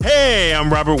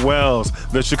I'm Robert Wells.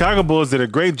 The Chicago Bulls did a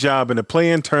great job in the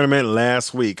play-in tournament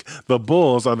last week. The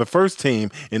Bulls are the first team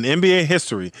in NBA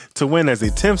history to win as a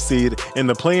 10th seed in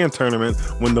the play-in tournament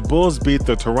when the Bulls beat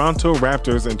the Toronto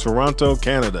Raptors in Toronto,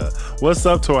 Canada. What's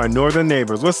up to our northern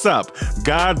neighbors? What's up?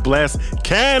 God bless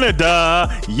Canada.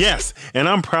 Yes, and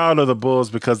I'm proud of the Bulls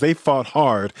because they fought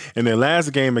hard in their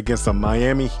last game against the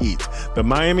Miami Heat. The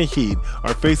Miami Heat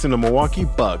are facing the Milwaukee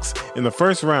Bucks in the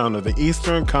first round of the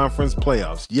Eastern Conference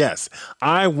playoffs. Yes,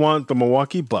 I want the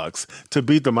Milwaukee Bucks to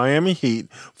beat the Miami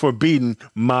Heat for beating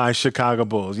my Chicago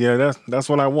Bulls. Yeah, that's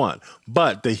what I want.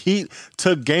 But the Heat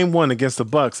took game one against the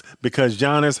Bucks because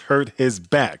Giannis hurt his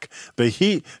back. The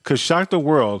Heat could shock the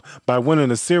world by winning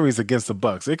the series against the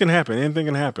Bucks. It can happen. Anything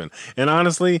can happen. And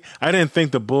honestly, I didn't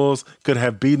think the Bulls could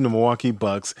have beaten the Milwaukee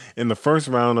Bucks in the first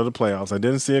round of the playoffs. I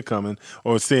didn't see it coming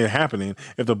or see it happening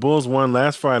if the Bulls won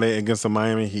last Friday against the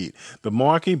Miami Heat. The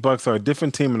Milwaukee Bucks are a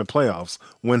different team in the playoffs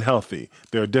when healthy.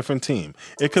 They're a different team.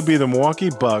 It could be the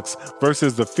Milwaukee Bucks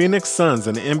versus the Phoenix Suns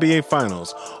in the NBA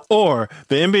Finals, or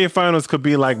the NBA Finals could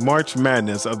be like March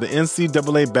Madness of the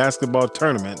NCAA basketball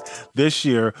tournament this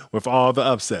year with all the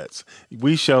upsets.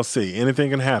 We shall see.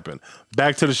 Anything can happen.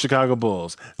 Back to the Chicago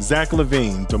Bulls. Zach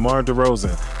LaVine, DeMar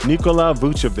DeRozan, Nikola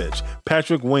Vucevic,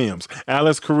 Patrick Williams,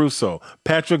 Alex Caruso,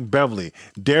 Patrick Beverley,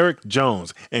 Derrick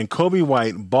Jones, and Kobe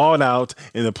White balled out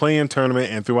in the play-in tournament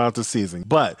and throughout the season.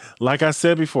 But like I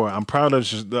said before, I'm proud of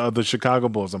the Chicago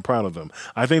Bulls. I'm proud of them.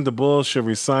 I think the Bulls should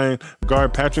resign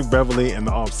guard Patrick Beverley in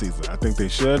the offseason. I think they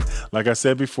should. Like I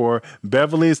said before,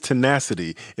 Beverley's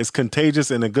tenacity is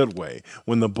contagious in a good way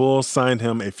when the Bulls signed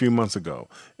him a few months ago.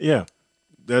 Yeah.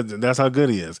 That's how good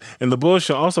he is. And the Bulls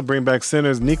should also bring back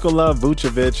centers Nikola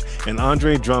Vucevic and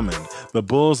Andre Drummond. The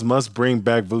Bulls must bring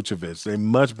back Vucevic. They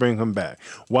must bring him back.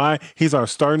 Why? He's our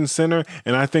starting center,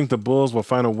 and I think the Bulls will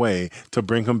find a way to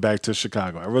bring him back to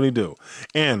Chicago. I really do.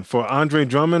 And for Andre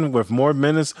Drummond, with more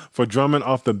minutes for Drummond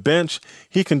off the bench,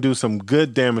 he can do some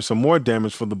good damage, some more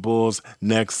damage for the Bulls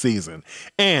next season.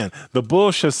 And the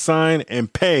Bulls should sign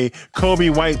and pay Kobe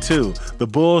White too. The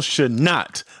Bulls should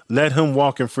not let him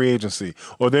walk in free agency,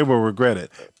 or they will regret it.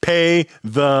 Pay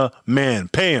the man.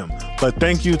 Pay him. But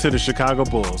thank you to the Chicago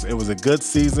Bulls. It was a good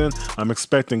season. I'm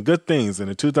expecting good things in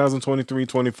the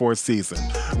 2023-24 season.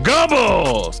 Go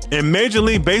Bulls! In Major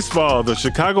League Baseball, the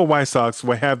Chicago White Sox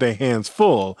will have their hands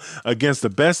full against the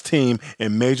best team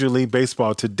in Major League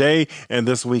Baseball today and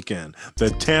this weekend, the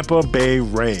Tampa Bay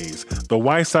Rays. The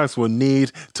White Sox will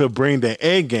need to bring their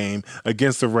A game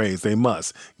against the Rays. They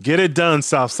must. Get it done,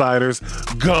 Southsiders.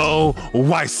 Go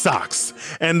White Sox!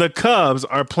 And the Cubs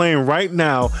are playing right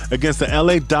now against the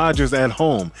LA Dodgers at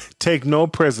home. Take no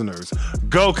prisoners.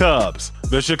 Go Cubs!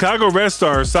 The Chicago Red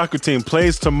Stars soccer team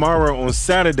plays tomorrow on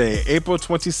Saturday, April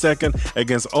 22nd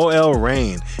against OL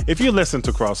Reign. If you listen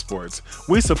to Cross Sports,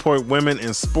 we support women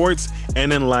in sports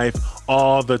and in life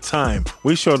all the time.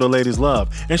 We show the ladies love.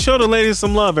 And show the ladies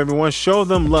some love, everyone. Show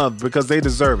them love because they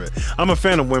deserve it. I'm a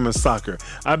fan of women's soccer.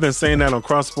 I've been saying that on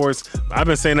Cross Sports. I've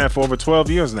been saying that for over 12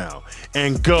 years now.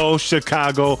 And go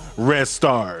Chicago Red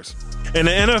Stars. In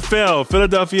the NFL,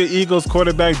 Philadelphia Eagles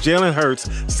quarterback Jalen Hurts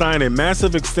signed a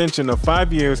massive extension of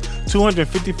 5 years,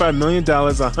 $255 million,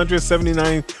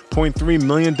 $179.3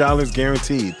 million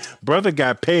guaranteed. Brother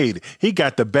got paid. He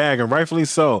got the bag, and rightfully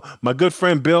so. My good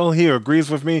friend Bill here agrees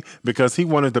with me because he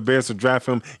wanted the Bears to draft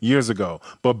him years ago.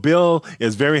 But Bill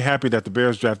is very happy that the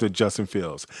Bears drafted Justin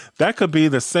Fields. That could be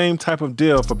the same type of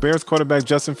deal for Bears quarterback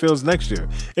Justin Fields next year.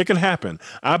 It can happen.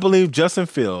 I believe Justin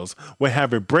Fields will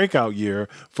have a breakout year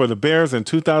for the Bears in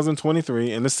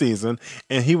 2023 in the season,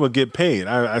 and he will get paid.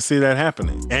 I see that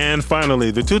happening. And finally,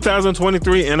 the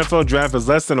 2023 NFL Draft is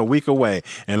less than a week away,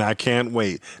 and I can't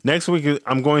wait. Next week,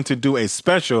 I'm going to do a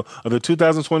special of the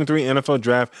 2023 NFL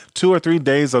Draft, 2 or 3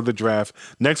 days of the draft.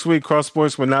 Next week, Cross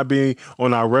Sports will not be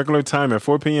on our regular time at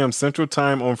 4 p.m. Central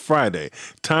Time on Friday.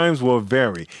 Times will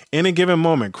vary. Any given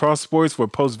moment, Cross Sports will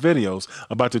post videos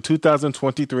about the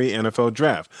 2023 NFL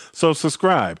Draft. So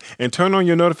subscribe and turn on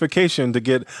your notification to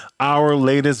get our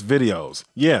latest videos.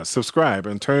 Yeah, subscribe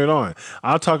and turn it on.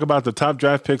 I'll talk about the top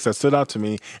draft picks that stood out to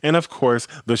me, and of course,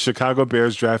 the Chicago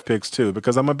Bears draft picks too,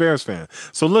 because I'm a Bears fan.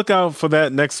 So look out for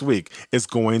that next week. It's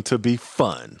going to be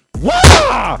fun.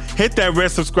 Wow! Hit that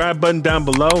red subscribe button down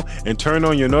below and turn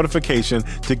on your notification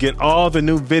to get all the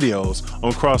new videos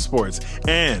on Cross Sports.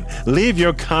 And leave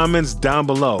your comments down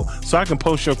below so I can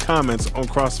post your comments on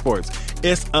Cross Sports.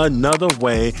 It's another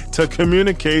way to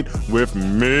communicate with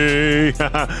me.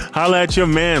 Holla at your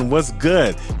man. What's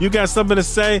good? You got something to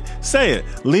say? Say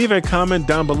it. Leave a comment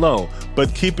down below,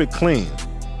 but keep it clean.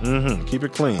 Keep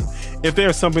it clean. If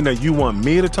there's something that you want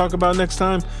me to talk about next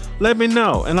time, let me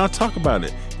know and I'll talk about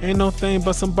it. Ain't no thing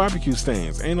but some barbecue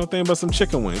stains. Ain't no thing but some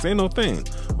chicken wings. Ain't no thing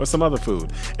but some other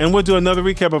food. And we'll do another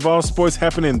recap of all sports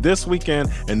happening this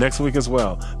weekend and next week as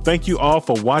well. Thank you all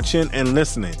for watching and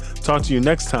listening. Talk to you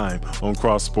next time on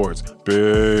Cross Sports.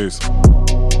 Peace.